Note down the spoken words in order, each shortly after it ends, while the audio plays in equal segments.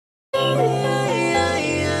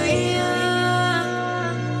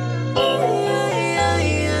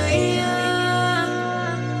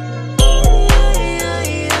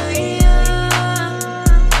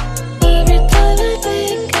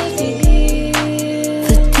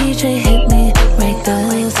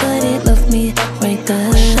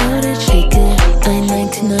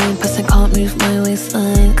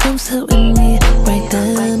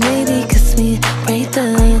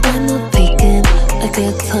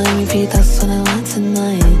on repeat, that's what I want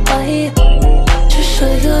tonight. Why? To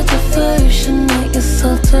show your devotion, make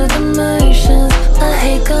yourself to the motions. I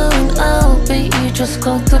hate going out, but you just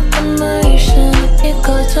got the promotion. You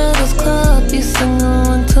go to this club, you sing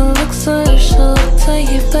along to look social. Tell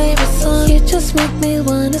your favorite song, you just make me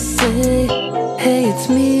wanna say, hey, it's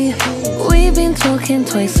me. We've been talking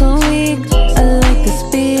twice a week. I like this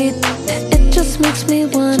beat, it just makes me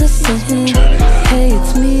wanna sing. Hey,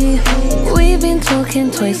 it's me. We've been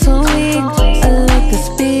talking twice a week. I like this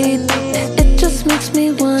beat, it just makes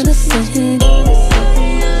me wanna sing.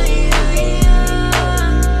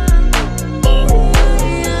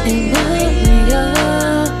 Hey, Maria,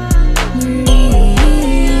 Maria.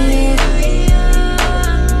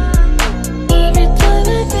 Every time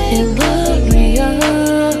I think, hey, Maria.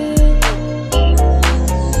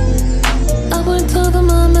 I won't tell them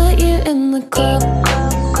I met you in the club.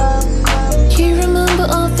 You remember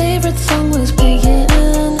our favorite song was playing,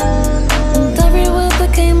 and every word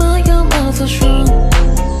that came out your mouth was wrong.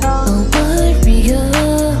 Oh, Maria,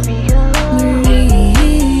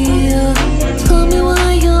 Maria, tell me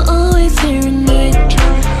why you're always here at night.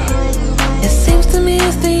 It seems to me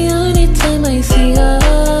it's the only time I see her.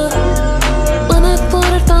 When I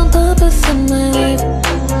thought I'd found purpose in my life,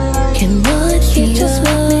 you just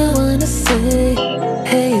make me wanna say,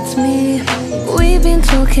 hey, it's me. We've been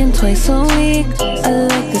talking twice a week. I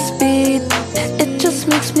like this beat, it just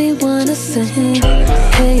makes me wanna sing.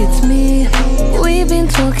 Hey, it's me. We've been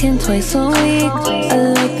talking twice a week.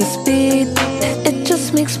 I like this beat, it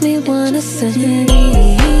just makes me wanna sing.